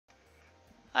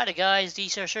Hi there guys,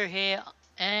 DCRS here,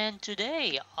 and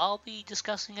today I'll be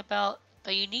discussing about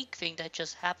a unique thing that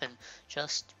just happened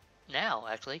just now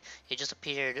actually. It just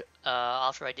appeared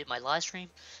after I did my live stream,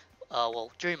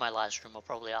 well during my live stream or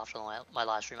probably after my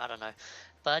live stream, I don't know.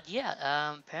 But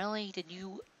yeah, apparently the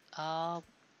new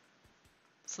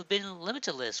Forbidden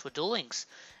Limited list for Duel Links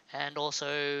and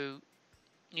also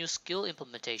new skill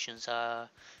implementations are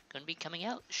going to be coming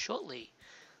out shortly.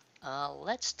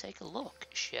 Let's take a look,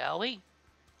 shall we?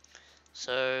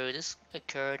 So this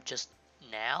occurred just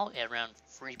now at around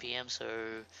 3 p.m. So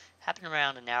happened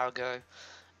around an hour ago,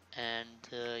 and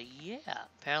yeah,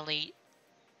 apparently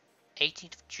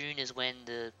 18th of June is when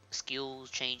the skill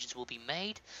changes will be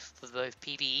made for both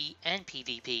PvE and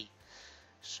PvP.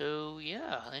 So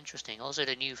yeah, interesting. Also,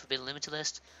 the new Forbidden Limited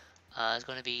list is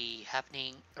going to be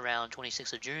happening around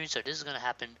 26th of June. So this is going to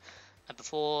happen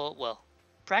before, well,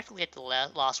 practically at the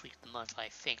last week of the month, I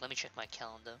think. Let me check my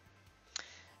calendar.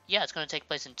 Yeah, it's going to take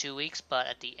place in 2 weeks, but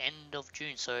at the end of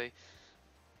June, so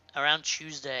around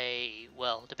Tuesday,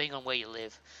 well, depending on where you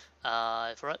live.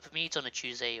 For me, it's on a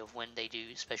Tuesday of when they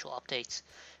do special updates,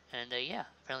 and yeah,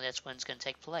 apparently that's when it's going to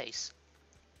take place.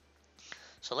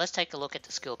 So let's take a look at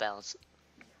the skill balance.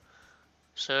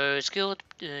 So skill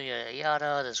yada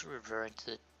yada, that's referring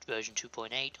to the version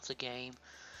 2.8 of the game.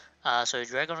 So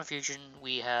Dragon Fusion,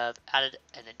 we have added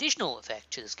an additional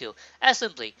effect to the skill, as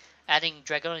simply adding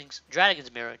Dragon's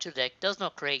Mirror to the deck does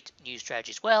not create new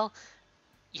strategies. Well,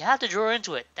 you have to draw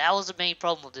into it. That was the main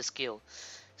problem with this skill.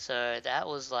 So that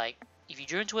was like, if you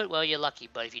drew into it, well, you're lucky.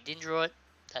 But if you didn't draw it,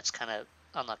 that's kind of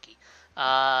unlucky.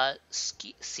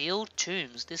 Sealed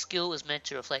Tombs. This skill is meant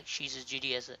to reflect Shizu's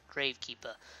duty as a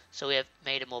gravekeeper, so we have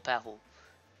made it more powerful.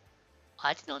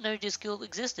 I did not know this skill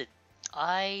existed.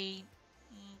 I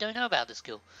don't know about this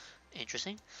skill.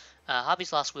 Interesting.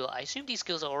 Hobby's Last Will. I assume these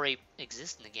skills already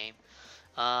exist in the game.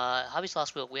 Hobby's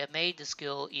Last Will. We have made the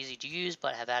skill easy to use,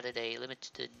 but have added a limit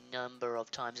to the number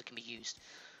of times it can be used.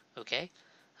 Okay.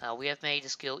 We have made the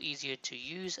skill easier to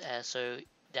use so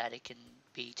that it can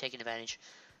be taken advantage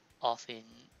of in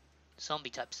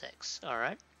zombie type decks.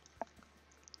 Alright.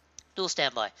 Dual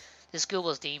Standby. This skill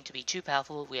was deemed to be too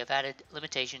powerful. We have added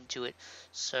limitation to it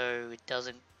so it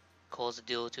doesn't cause the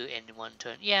duel to end in one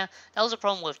turn. Yeah, that was a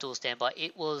problem with Dual Standby.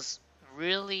 It was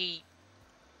really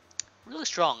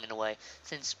strong in a way,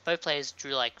 since both players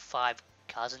drew like 5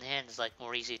 cards in hand. It's like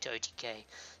more easier to OTK.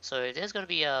 So there's going to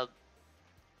be a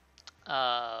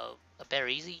better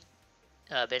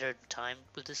time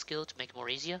with this skill to make it more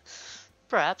easier,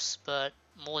 perhaps, but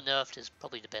more nerfed is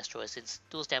probably the best choice since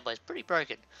Dual Standby is pretty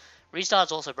broken. Restart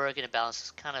is also broken and balance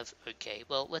is kind of okay.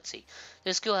 Well, let's see.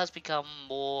 This skill has become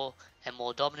more and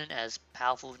more dominant as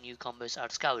powerful new combos are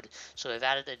discovered, so I've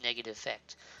added a negative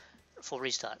effect for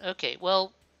restart. Okay,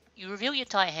 well, you reveal your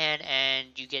entire hand and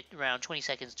you get around 20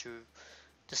 seconds to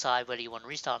decide whether you want to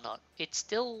restart or not. It's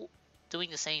still doing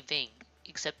the same thing,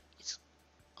 except it's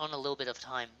on a little bit of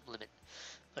time limit,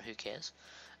 but who cares?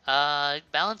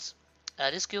 Balance.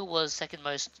 This skill was second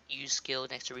most used skill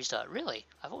next to restart. Really?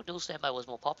 I thought dual standby was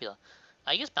more popular.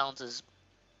 I guess balance is...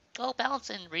 Well,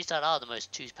 balance and restart are the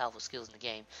most two powerful skills in the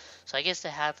game. So I guess they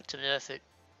have to nerf it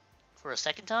for a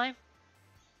second time,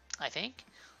 I think.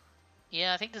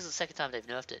 Yeah, I think this is the second time they've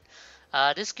nerfed it.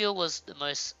 This skill was the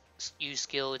most used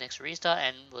skill next to restart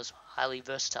and was highly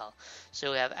versatile.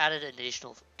 So we have added an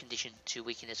additional condition to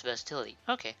weaken its versatility.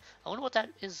 Okay, I wonder what that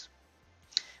is.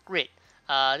 Grit.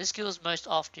 This skill is most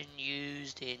often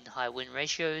used in high win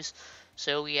ratios,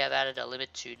 so we have added a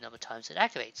limit to number of times it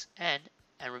activates, and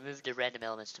removed the random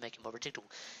elements to make it more predictable.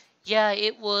 Yeah,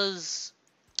 it was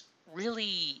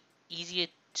really easier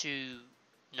to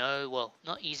know, well,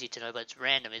 not easy to know, but it's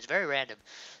random. It's very random.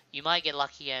 You might get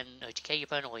lucky and OTK your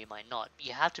opponent, or you might not.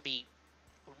 You have to be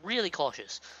really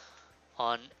cautious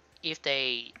on if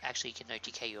they actually can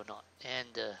OTK you or not.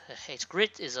 And its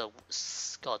grit is a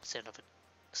godsend of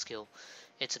a skill.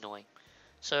 It's annoying.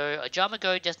 So, Ajama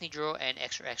Go, Destiny Draw, and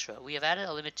Extra Extra. We have added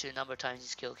a limit to the number of times this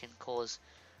skill can cause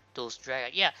duels to drag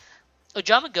out. Yeah,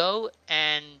 Ojama Go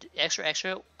and Extra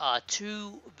Extra are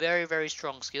two very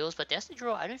strong skills, but Destiny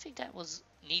Draw, I don't think that was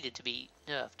needed to be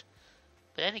nerfed.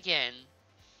 But then again,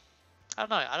 I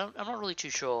don't know. I'm not really too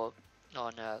sure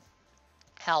on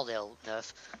how they'll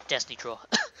nerf Destiny Draw.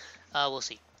 We'll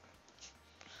see.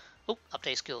 Oh,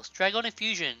 update skills. Dragon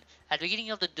Infusion. At the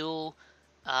beginning of the duel,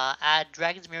 add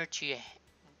Dragon's Mirror to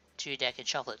your deck and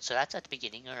shuffle it. So that's at the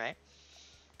beginning, alright.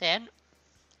 Then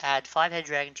add 5-head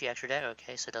dragon to your extra deck.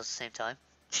 Okay, so it does the same time.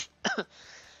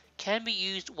 Can be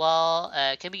used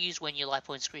when your life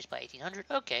points increase by 1800.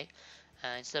 Okay.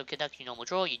 Instead of conducting normal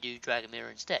draw, you do Dragon Mirror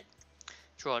instead.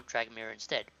 Draw Dragon Mirror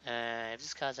instead. If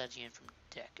this card's added in from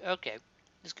deck. Okay.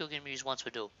 This skill can be used once per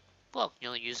duel. Well, you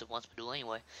only use it once per duel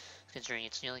anyway, considering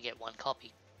you only get one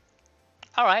copy.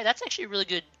 Alright, that's actually really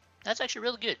good. That's actually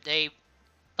really good. They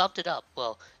bumped it up.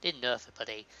 Well, didn't nerf it, but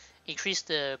they increased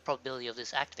the probability of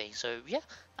this activating. So yeah,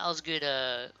 that was good.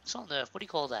 It's not nerf. What do you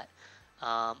call that?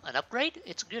 An upgrade?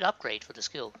 It's a good upgrade for the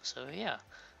skill. So yeah,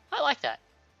 I like that.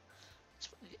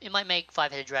 It might make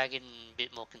Five-Headed Dragon a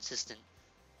bit more consistent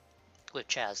with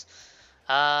Chaz.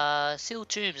 Seal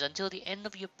Tombs. Until the end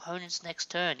of your opponent's next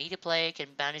turn, either player can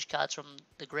banish cards from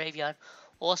the graveyard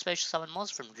or special summon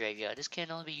monsters from the graveyard. This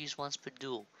can only be used once per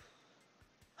duel.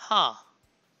 Huh.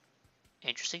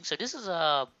 Interesting. So this is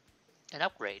an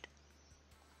upgrade.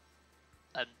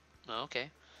 Okay.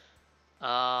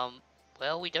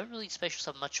 Well, we don't really special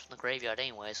summon much from the graveyard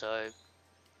anyway, so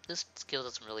this skill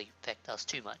doesn't really affect us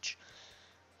too much.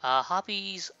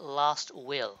 Harpy's Last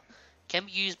Will. Can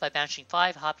be used by banishing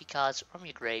 5 Harpy cards from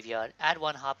your graveyard. Add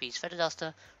 1 Harpy's Feather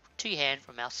Duster to your hand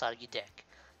from outside of your deck.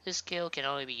 This skill can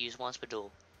only be used once per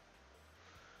duel.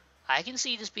 I can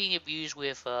see this being abused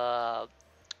with Grasslock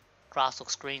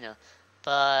Screener,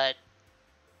 but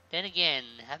then again,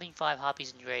 having 5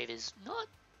 Harpies in your grave is not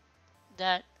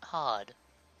that hard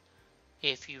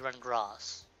if you run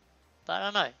grass. But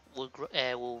I don't know,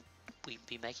 will we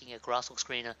be making a Grasslock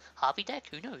Screener Harpy deck?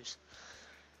 Who knows?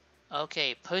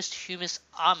 Okay, Posthumous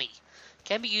Army.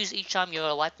 Can be used each time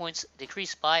your life points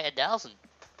decrease by 1,000.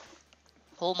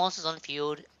 All monsters on the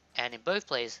field and in both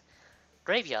players'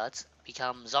 graveyards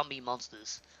become zombie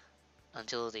monsters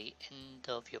until the end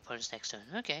of your opponent's next turn.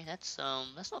 Okay, that's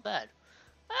not bad.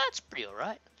 That's pretty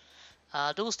alright.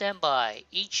 Dual Standby.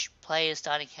 Each player's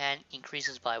starting hand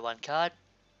increases by 1 card.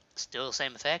 Still the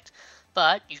same effect,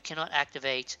 but you cannot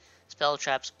activate spell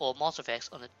traps or monster effects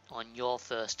on your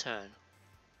first turn.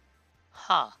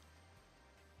 Huh.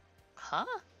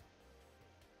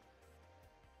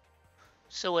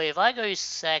 So if I go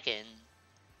second,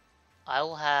 I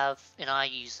will have, and I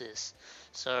use this.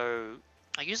 So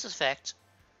I use this effect.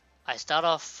 I start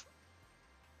off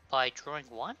by drawing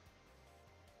 1,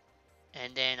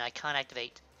 and then I can't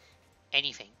activate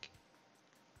anything.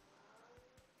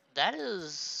 That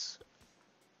is,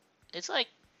 it's like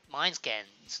Mind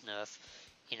Scan's nerf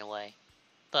in a way,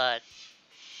 but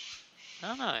I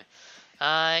don't know.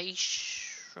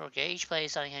 Each player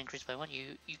starting hand increased by 1.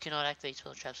 You cannot activate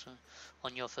spell traps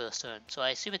on your first turn. So I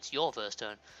assume it's your first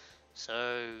turn.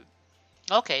 So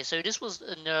okay, so this was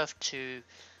a nerf to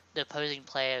the opposing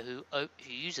player who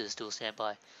uses Dual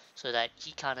Standby, so that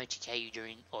he can't OTK you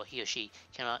during, or he or she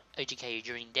cannot OTK you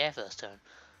during their first turn.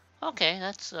 Okay,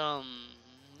 that's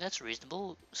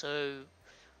reasonable. So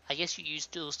I guess you use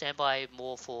Dual Standby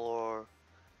more for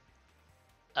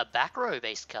a back row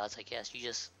based cards. I guess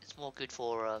it's more good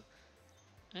for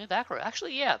back row.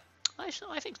 Actually, yeah, I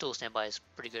think Dual Standby is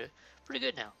pretty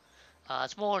good now.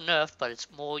 It's more nerfed, but it's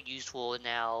more useful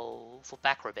now for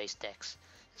back row based decks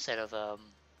instead of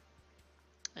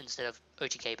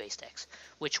OTK based decks,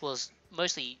 which was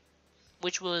mostly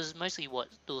what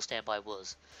Dual Standby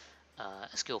was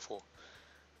a skill for.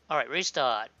 Alright,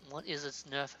 Restart. What is its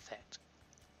nerf effect?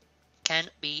 Can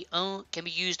be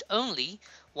used only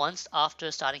once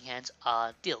after starting hands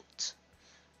are dealt.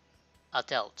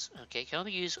 Okay, can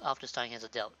only be used after starting hands are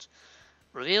dealt.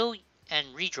 Reveal and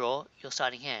redraw your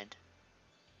starting hand.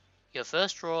 Your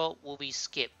first draw will be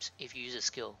skipped if you use a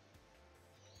skill.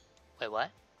 Wait,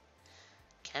 what?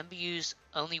 Can be used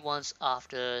only once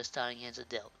after starting hands are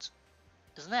dealt.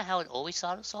 Isn't that how it always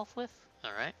starts off with?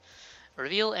 Alright.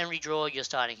 Reveal and redraw your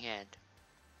starting hand.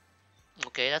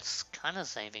 Okay, that's kind of the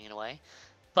same thing in a way.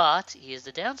 But here's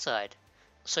the downside.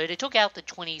 So they took out the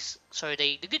 20s. So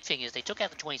the good thing is they took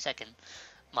out the 20-second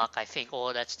mark, I think,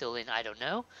 or that's still in, I don't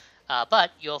know.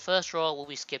 But your first draw will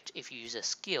be skipped if you use a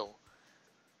skill.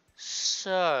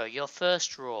 So your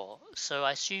first draw. So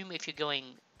I assume if you're going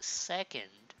second,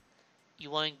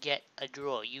 you won't get a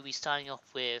draw. You'll be starting off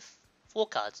with 4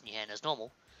 cards in your hand as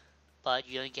normal, but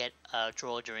you don't get a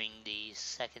draw during the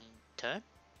second turn.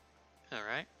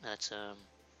 Alright, that's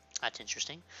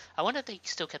interesting. I wonder if they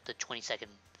still kept the 20-second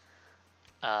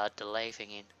delay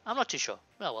thing in. I'm not too sure.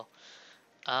 Oh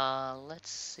well. Let's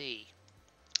see.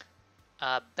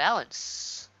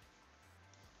 Balance.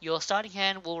 Your starting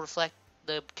hand will reflect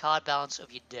the card balance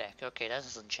of your deck. Okay, that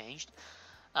hasn't changed.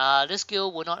 This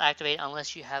skill will not activate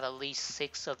unless you have at least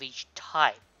 6 of each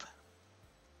type.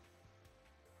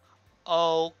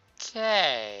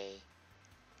 Okay.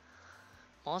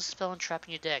 Monster spell and trap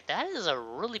in your deck. That is a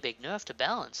really big nerf to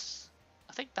balance.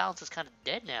 I think balance is kind of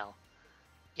dead now,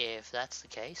 if that's the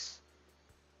case.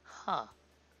 Huh.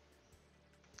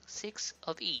 6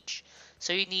 of each.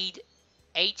 So you need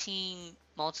 18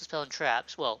 monster spell and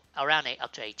traps. Well, around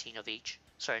up to 18 of each.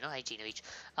 sorry, not 18 of each,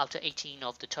 up to 18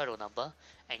 of the total number,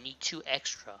 and need 2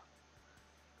 extra.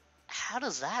 How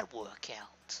does that work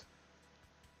out?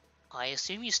 I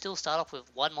assume you still start off with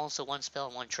 1 monster, 1 spell,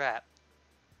 and 1 trap,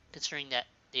 considering that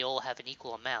they all have an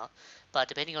equal amount, but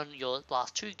depending on your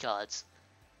last 2 cards,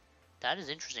 that is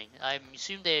interesting. I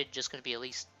assume they're just going to be at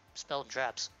least spell and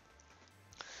traps.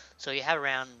 So you have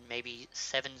around maybe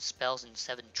 7 spells and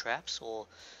 7 traps, or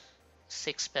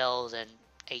 6 spells and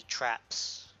 8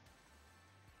 traps.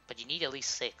 But you need at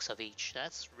least 6 of each.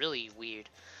 That's really weird.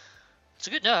 It's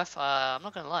a good nerf, I'm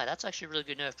not going to lie. That's actually a really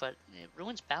good nerf, but it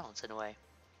ruins balance in a way.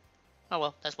 Oh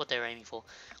well, that's what they're aiming for.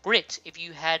 Grit. If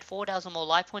you had 4,000 more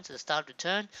life points at the start of the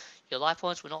turn, your life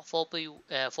points will not fall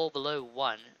below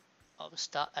 1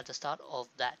 at the start of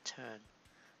that turn.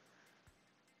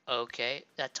 Okay,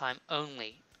 that time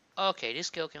only. Okay, this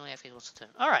skill can only activate once a turn.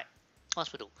 Alright,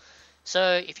 hospital.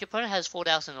 So, if your opponent has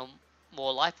 4,000 or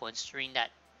more life points during that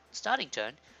starting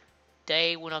turn,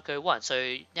 they will not go 1.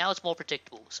 So, now it's more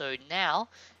predictable. So, now,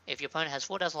 if your opponent has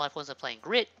 4,000 life points and playing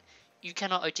Grit, you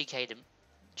cannot OTK them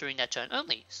during that turn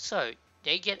only. So,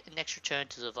 they get an extra turn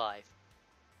to survive.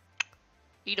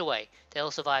 Either way,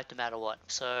 they'll survive no matter what.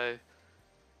 So,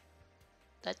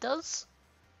 that does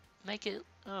make it...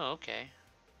 Oh, okay.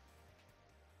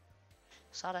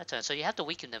 Start that turn. So you have to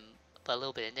weaken them by a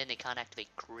little bit, and then they can't activate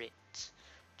Grit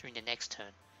during the next turn.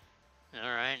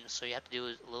 Alright, so you have to do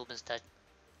a little bit that.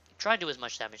 Try and do as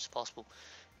much damage as possible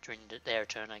during their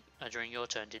turn, during your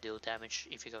turn to deal damage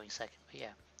if you're going second. But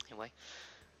yeah, anyway.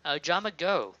 Jama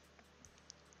Go.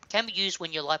 Can be used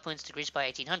when your life points decrease by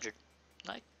 1,800.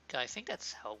 Like, I think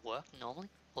that's how it worked normally.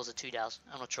 Or was it 2,000?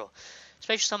 I'm not sure.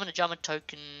 Special summon a Jama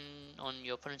token on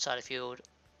your opponent's side of the field.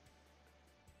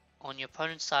 On your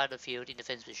opponent's side of the field in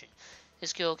defense position. This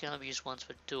skill can only be used once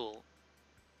per duel.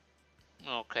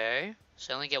 Okay,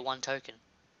 so only get 1 token.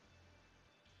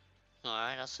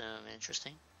 Alright, that's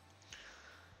interesting.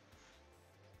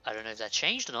 I don't know if that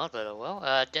changed or not, but oh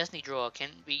well. Destiny Draw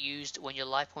can be used when your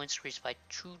life points increase by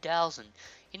 2,000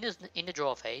 in the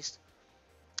draw phase.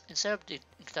 Instead of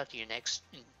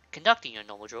conducting your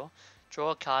normal draw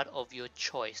a card of your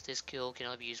choice. This skill can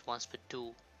only be used once per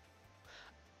duel.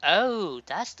 Oh,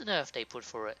 that's the nerf they put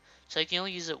for it. So you can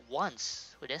only use it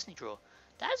once with Destiny Draw.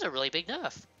 That's a really big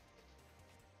nerf.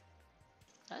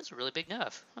 That's a really big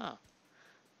nerf. Huh.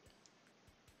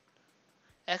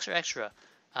 Extra.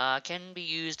 Can be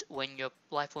used when your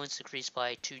life points decrease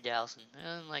by 2,000.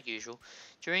 Like usual.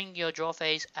 During your draw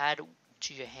phase, add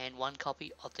to your hand 1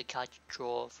 copy of the card you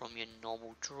draw from your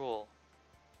normal draw.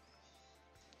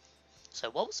 So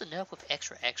what was the nerf with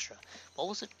extra? What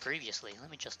was it previously?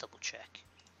 Let me just double check.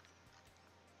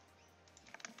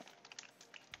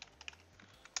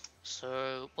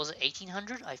 So, was it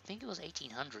 1,800? I think it was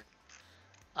 1,800.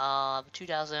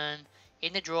 2,000.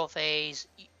 In the draw phase,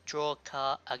 draw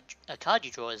a card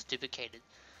you draw is duplicated.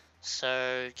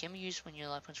 So, can be used when your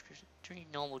life points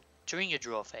during your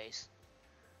draw phase.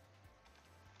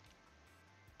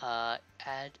 Add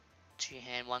to your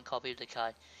hand 1 copy of the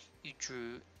card you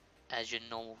drew as your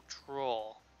normal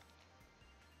draw.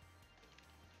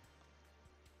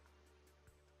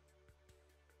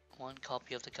 One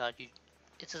copy of the card you...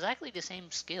 It's exactly the same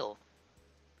skill.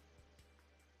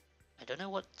 I don't know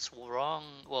what's wrong,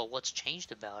 well, what's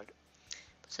changed about it.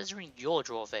 But it says during your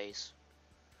draw phase.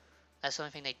 That's the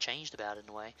only thing they changed about it in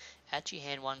a way. Add to your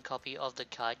hand 1 copy of the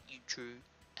card you drew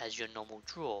as your normal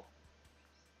draw.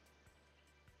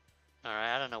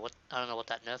 Alright, I don't know what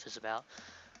that nerf is about.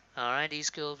 Alright, these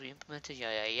skills we implemented,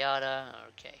 yada yada.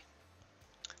 Okay.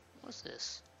 What's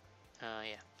this?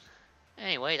 Yeah.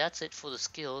 Anyway, that's it for the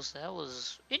skills. That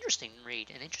was an interesting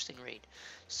read.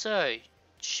 So,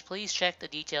 please check the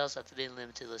details of the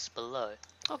limited list below.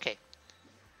 Okay.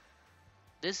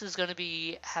 This is going to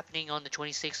be happening on the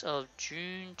 26th of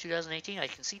June 2018. I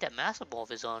can see that Massive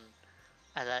Morph is on.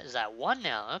 Is that 1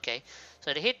 now? Okay.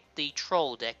 So to hit the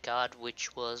Troll deck card,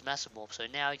 which was Massive Morph. So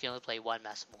now you can only play 1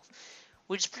 Massive Morph.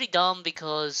 Which is pretty dumb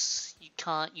because you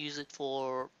can't use it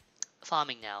for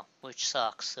farming now, which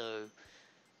sucks. So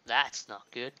that's not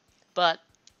good. But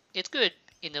it's good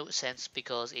in a sense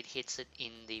because it hits it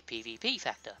in the PvP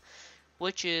factor,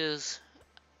 which is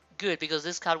good because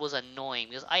this card was annoying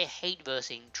because I hate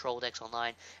versing troll decks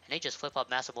online and they just flip up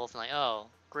Massive Morph and like, oh,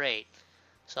 great.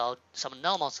 So I'll summon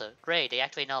Null Monster. Great, they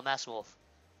activate Null Massive Morph.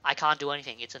 I can't do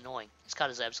anything. It's annoying. This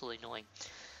card is absolutely annoying.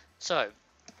 So,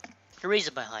 the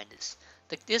reason behind this.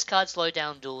 This card slowed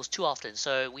down duels too often,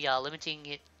 so we are limiting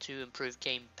it to improve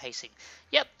game pacing.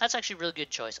 Yep, that's actually a really good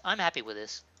choice. I'm happy with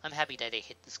this. I'm happy that they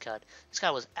hit this card. This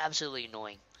card was absolutely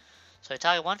annoying. So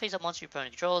target one face-up monster your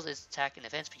opponent controls, its attack and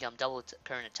defense become double its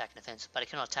current attack and defense, but it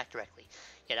cannot attack directly.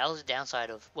 Yeah, that was the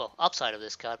downside of, well, upside of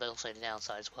this card, but also the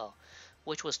downside as well,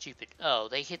 which was stupid. Oh,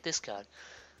 they hit this card.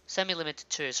 Semi-limited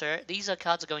 2. So these are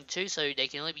cards are going 2, so they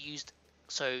can only be used,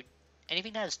 so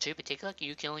anything that is 2 in particular,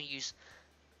 you can only use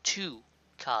 2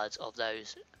 cards of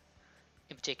those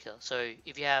in particular. So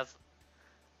if you have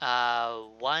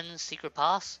one secret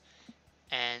pass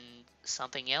and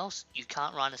something else, you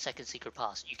can't run a second secret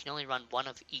pass. You can only run one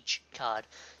of each card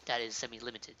that is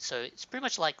semi-limited. So it's pretty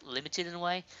much like limited in a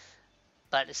way,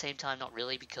 but at the same time not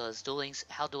really, because Duel Links,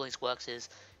 how Duel Links works is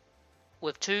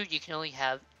with 2 you can only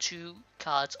have 2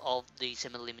 cards of the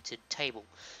semi-limited table.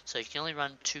 So you can only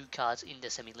run 2 cards in the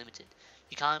semi-limited.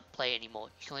 You can't play anymore.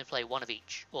 You can only play one of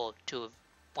each, or 2 of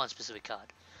one specific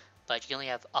card. But you can only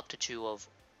have up to 2 of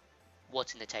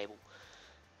what's in the table.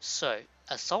 So,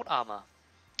 Assault Armor.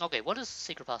 Okay, what does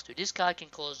Secret Pass do? This card can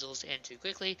cause duels to end too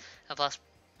quickly, and thus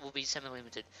will be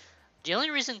semi-limited. The only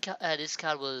reason this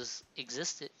card was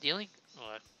existed, let me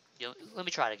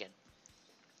try it again.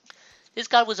 This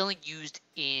card was only used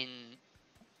in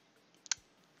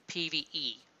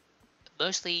PvE,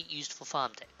 mostly used for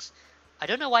farm decks. I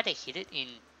don't know why they hit it in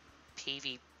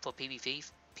PvP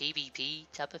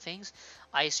type of things.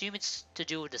 I assume it's to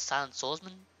do with the Silent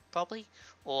Swordsman, probably,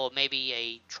 or maybe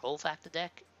a Troll Factor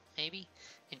deck, maybe,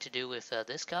 and to do with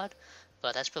this card.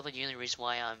 But that's probably the only reason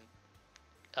why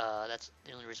that's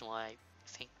the only reason why I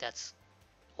think that's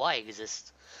why it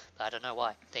exists. But I don't know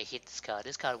why they hit this card.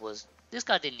 This card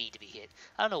didn't need to be hit.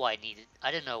 I don't know why it needed.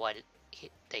 I didn't know why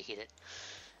they hit it.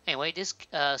 Anyway, this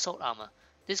Assault Armor.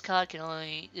 This card can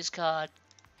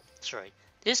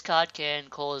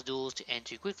cause duels to end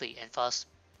too quickly, and thus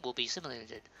will be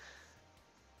semi-limited.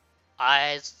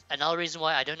 Another reason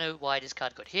why I don't know why this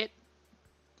card got hit.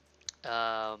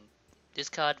 This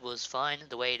card was fine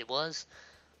the way it was.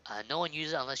 No one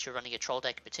uses it unless you're running a troll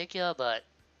deck in particular, but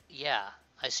yeah,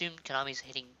 I assume Konami's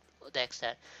hitting decks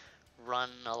that run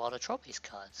a lot of troll-based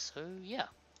cards, so yeah.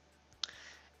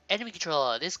 Enemy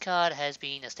Controller. This card has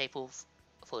been a staple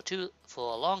for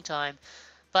a long time,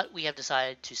 but we have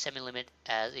decided to semi-limit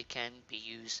as it can be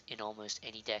used in almost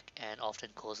any deck and often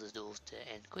causes duels to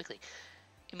end quickly.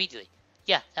 Immediately.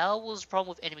 Yeah, that was the problem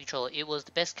with Enemy Controller. It was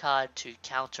the best card to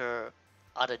counter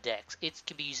other decks. It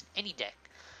can be used in any deck.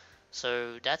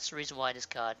 So that's the reason why this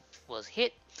card was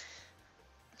hit.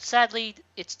 Sadly,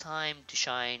 its time to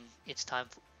shine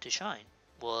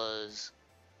was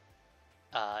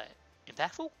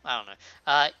impactful? I don't know.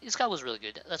 This card was really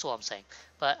good. That's all I'm saying.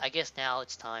 But I guess now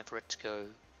it's time for it to go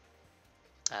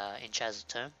in Chaz's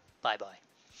turn. Bye-bye.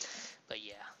 But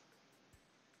yeah.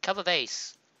 Cover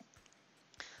Base.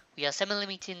 We are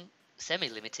semi-limiting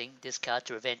this card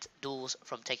to prevent duels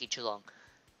from taking too long.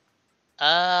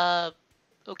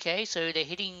 Okay, so they're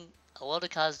hitting a lot of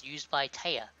cards used by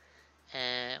Taya.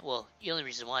 Well, the only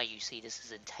reason why you see this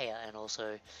is in Taya, and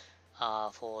also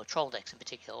for troll decks in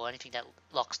particular, or anything that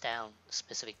locks down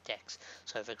specific decks.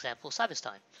 So, for example,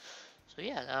 Cyberstein. So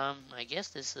yeah, I guess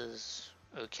this is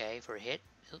okay for a hit.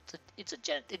 It's a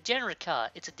degenerate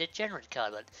card. It's a degenerate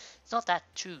card, but it's not that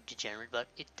too degenerate. But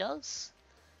it does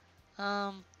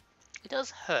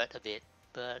hurt a bit.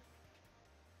 But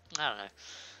I don't know.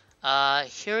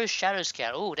 Hero's Shadow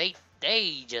Scout. Oh, they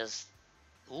just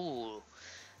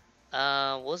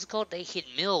what's it called? They hit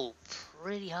Mill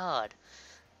pretty hard.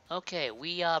 Okay,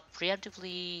 we are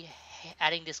preemptively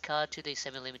adding this card to the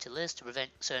semi-limited list to prevent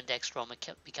certain decks from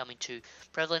becoming too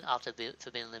prevalent after the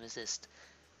Forbidden Limits list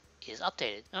is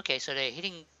updated. Okay, so they're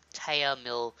hitting Taya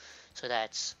Mill, so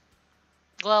that's...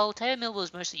 Well, Taya Mill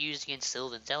was mostly used against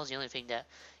Sylvans. That was the only thing that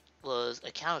was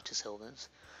a counter to Sylvans.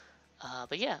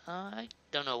 But yeah, I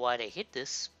don't know why they hit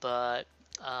this, but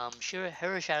sure,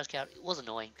 Hero Shadow Scout was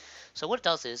annoying. So what it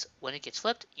does is, when it gets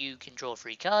flipped, you can draw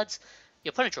 3 cards.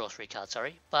 Your opponent draws 3 cards,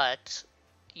 sorry, but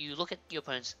you look at your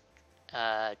opponent's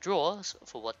draws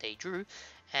for what they drew,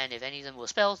 and if any of them were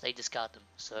spells, they discard them.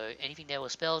 So anything that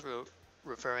was spells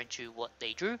referring to what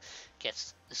they drew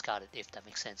gets discarded, if that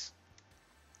makes sense.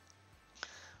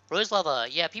 Rose Lover,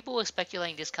 yeah, people were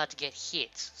speculating this card to get hit,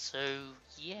 so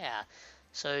yeah.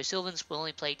 So Sylvans will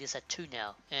only play this at 2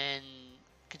 now, and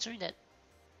considering that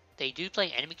they do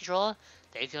play Enemy Controller,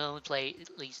 they can only play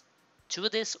at least 2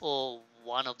 of this, or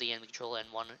 1 of the Enemy Controller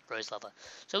and 1 Rose Lover.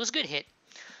 So it was a good hit.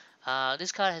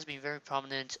 This card has been very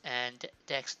prominent, and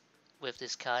decks with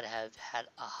this card have had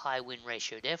a high win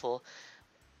ratio. Therefore,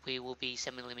 we will be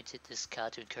semi-limited this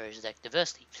card to encourage deck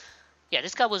diversity. Yeah,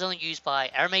 this card was only used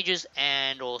by Arrow Mages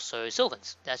and also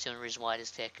Sylvans. That's the only reason why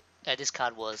this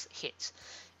card was hit.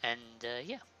 And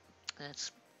yeah,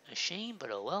 that's a shame,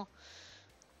 but oh well.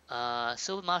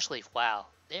 Sylvan Marshal Leaf, wow,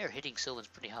 they're hitting Sylvans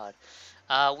pretty hard.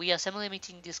 We are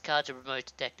semi-limiting this card to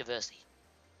promote deck diversity.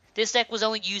 This deck was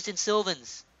only used in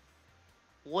Sylvans.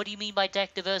 What do you mean by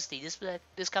deck diversity?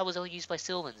 This card was only used by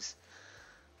Sylvans.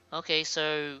 Okay,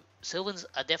 so Sylvans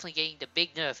are definitely getting the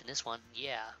big nerf in this one.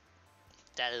 Yeah,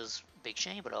 that is a big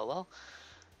shame, but oh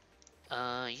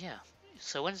well. Yeah.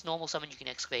 So when it's normal summon, you can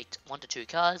excavate 1 to 2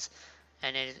 cards,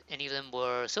 and if any of them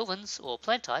were Sylvans or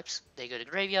plant types, they go to the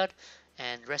graveyard,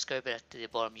 and the rest go back to the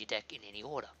bottom of your deck in any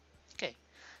order. Okay.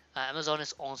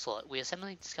 Amazoness Onslaught. We are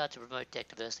assembling this card to promote deck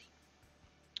diversity.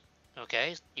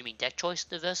 Okay, you mean deck choice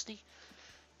diversity?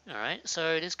 Alright,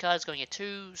 so this card is going at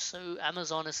 2, so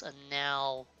Amazoness are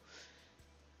now...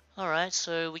 Alright,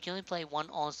 so we can only play 1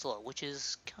 Onslaught, which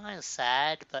is kind of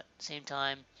sad, but at the same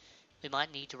time, we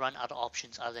might need to run other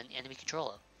options other than enemy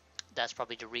controller. That's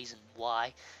probably the reason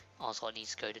why Onslaught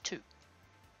needs to go to 2.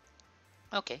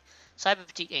 Okay, Cyber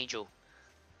Petite Angel.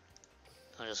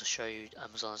 I'll just show you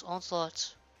Amazon's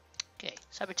Onslaught. Okay,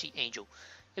 Cyber Petite Angel.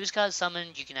 If this card is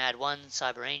summoned, you can add 1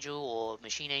 Cyber Angel or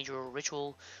Machine Angel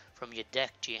Ritual from your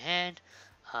deck to your hand.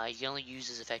 You can only use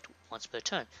this effect once per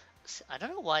turn. I don't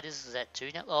know why this is at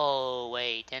 2 now. Oh,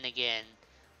 wait, then again,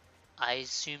 I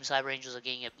assume Cyber Angels are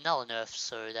getting a null nerf,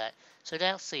 so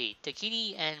let's see.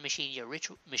 Dakini and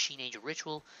Machine Angel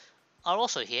Ritual are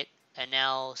also hit, and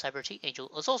now Cyber Petite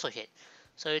Angel is also hit.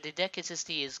 So the deck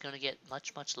consistency is going to get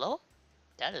much lower.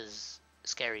 That is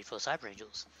scary for Cyber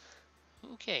Angels.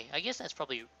 Okay, I guess that's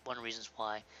probably one of the reasons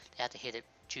why they have to hit it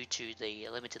due to the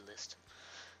limited list.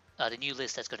 The new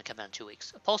list that's going to come out in 2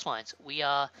 weeks. Pulse Mines. We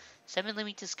are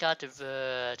semi-limiting this card to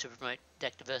promote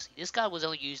deck diversity. This card was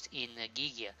only used in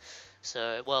Gigia,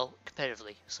 so, well,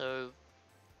 competitively. So,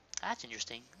 that's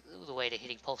interesting, the way they're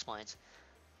hitting Pulse Mines.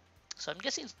 So I'm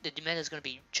guessing the meta is going to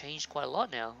be changed quite a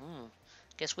lot now.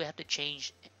 Guess we have to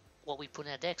change what we put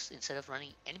in our decks instead of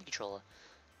running enemy controller.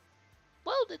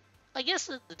 Well, I guess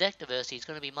the deck diversity is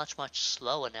going to be much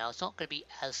slower now. It's not going to be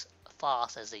as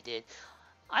fast as they did.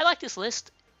 I like this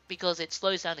list because it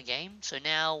slows down the game. So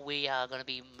now we are going to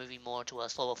be moving more to a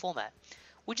slower format,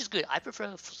 which is good. I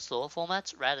prefer slower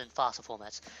formats rather than faster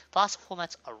formats. Faster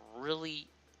formats are really,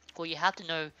 well, you have to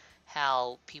know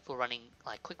how people are running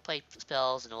like quick play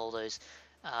spells and all those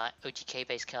OTK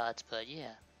based cards. But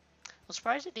yeah, I'm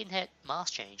surprised it didn't hit Mass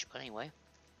Change. But anyway,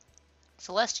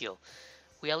 Celestial.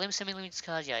 We are semi-limited this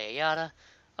card, yada yada.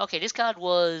 Okay, this card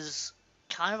was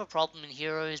kind of a problem in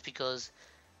Heroes because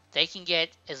they can get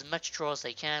as much draw as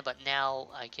they can, but now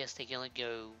I guess they can only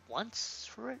go once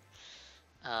for it.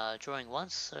 Drawing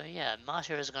once, so yeah, Mars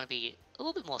Heroes are going to be a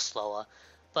little bit more slower,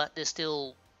 but they're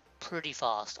still pretty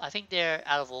fast. I think they're,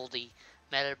 out of all the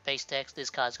meta-based decks, this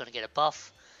card's going to get a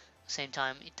buff. At the same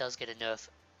time, it does get a nerf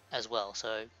as well,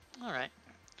 so alright.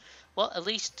 Well, at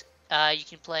least you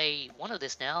can play one of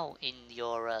this now in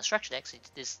your structure deck,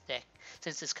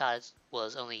 since this card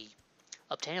was only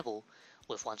obtainable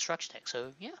with 1 structure deck.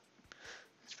 So yeah,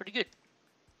 that's pretty good.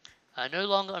 No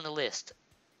longer on the list.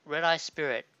 Red Eye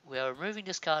Spirit. We are removing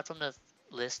this card from the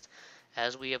list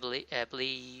as we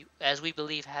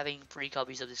believe having 3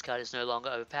 copies of this card is no longer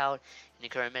overpowered in the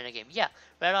current metagame. Yeah,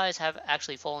 Red Eyes have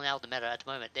actually fallen out of the meta at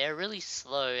the moment. They're really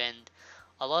slow, and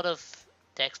a lot of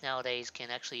decks nowadays can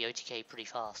actually OTK pretty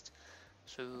fast.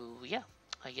 So yeah,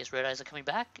 I guess Red Eyes are coming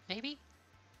back, maybe?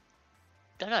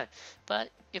 Don't know. But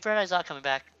if Red Eyes are coming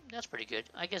back, that's pretty good.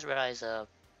 I guess Red Eyes are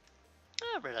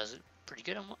pretty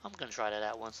good. I'm gonna try that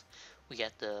out once we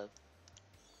get this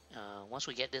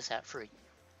at free.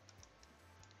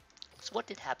 So what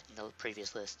did happen in the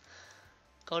previous list?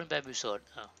 Golden Bamboo Sword.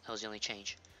 Oh, that was the only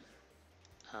change.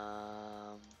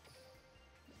 And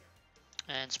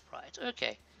Sprite.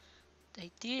 Okay.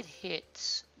 They did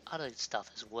hit other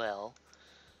stuff as well.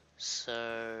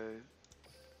 So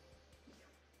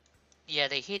yeah,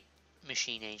 they hit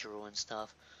Machine Angel and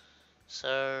stuff.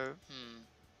 So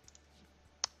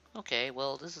okay,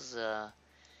 well, this is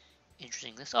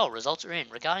interesting. Oh, results are in.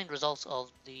 Regarding the results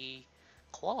of the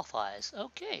qualifiers.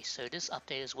 Okay, so this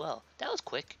update as well. That was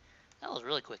quick. That was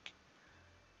really quick.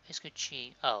 It's good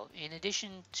cheating. Oh, in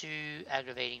addition to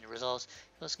aggravating the results,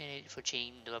 it was going for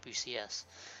cheating the WCS.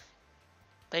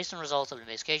 Based on results of the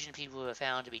investigation, people who are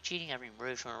found to be cheating have been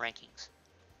removed from the rankings.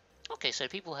 Okay, so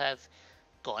people have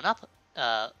gone up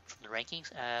from the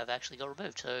rankings have actually got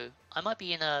removed. So I might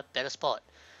be in a better spot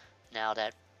now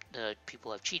that the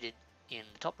people have cheated in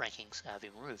the top rankings have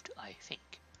been removed, I think.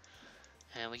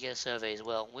 And we get a survey as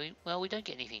well. We don't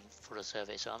get anything for the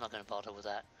survey, so I'm not going to bother with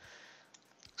that.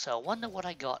 So I wonder what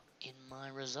I got in my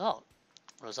result.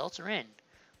 Results are in.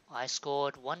 I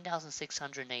scored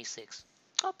 1,686.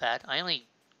 Not bad. I only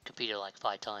competed like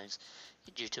 5 times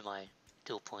due to my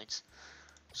dual points.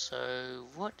 So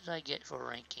what did I get for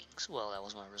rankings? Well, that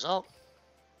was my result.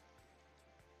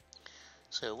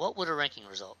 So what were the ranking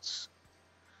results?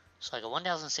 So I got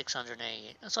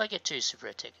 1,688. So I get 2 super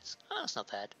rare tickets. Oh, that's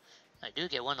not bad. I do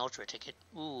get 1 ultra ticket.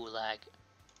 Ooh, lag.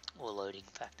 Or loading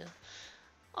factor.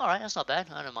 Alright, that's not bad.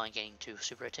 I don't mind getting 2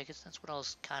 super rare tickets. That's what I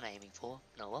was kind of aiming for.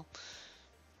 No, well.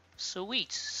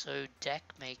 Sweet. So deck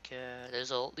maker.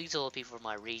 These are all the people from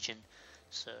my region.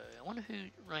 So I wonder who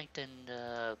ranked in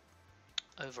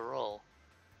overall.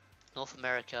 North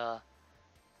America.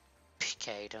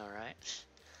 PK'd, alright.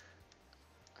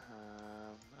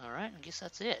 Alright, I guess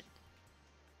that's it.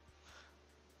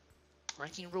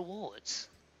 Ranking rewards.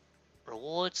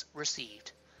 Rewards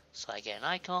received. So I get an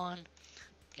icon,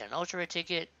 get an ultra rare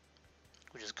ticket,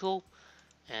 which is cool,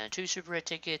 and 2 super rare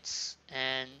tickets,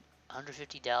 and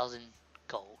 150,000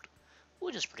 gold,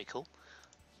 which is pretty cool.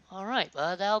 Alright,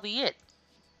 that'll be it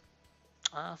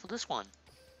for this one.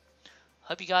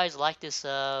 Hope you guys like this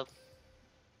this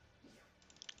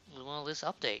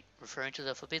update referring to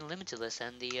the Forbidden Limited list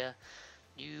and the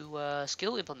new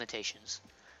skill implementations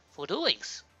for Duel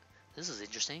Links. This is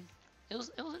interesting. It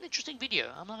was an interesting video.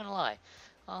 I'm not gonna lie.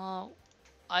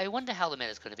 I wonder how the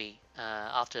meta is going to be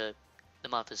after the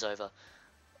month is over.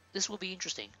 This will be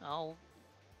interesting.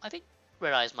 I think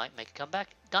Red Eyes might make a comeback.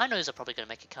 Dinos are probably going to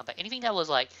make a comeback. Anything that was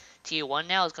like tier 1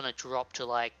 now is going to drop to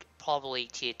like probably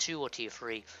tier 2 or tier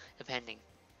 3, depending.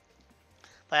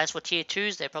 But as for tier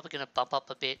 2s, they're probably going to bump up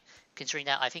a bit, considering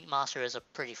that I think Masters are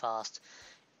pretty fast.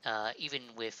 Even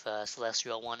with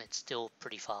Celestial 1, it's still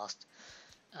pretty fast.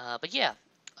 But yeah,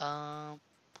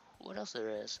 what else there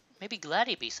is? Maybe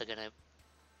Gladiator Beasts are going to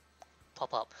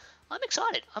pop up. I'm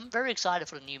excited. I'm very excited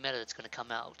for the new meta that's going to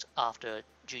come out after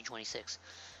June 26th.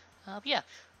 Yeah.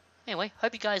 Anyway,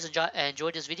 hope you guys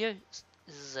enjoyed this video.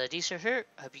 This is DCRS here.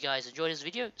 Hope you guys enjoyed this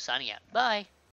video. Signing out. Bye.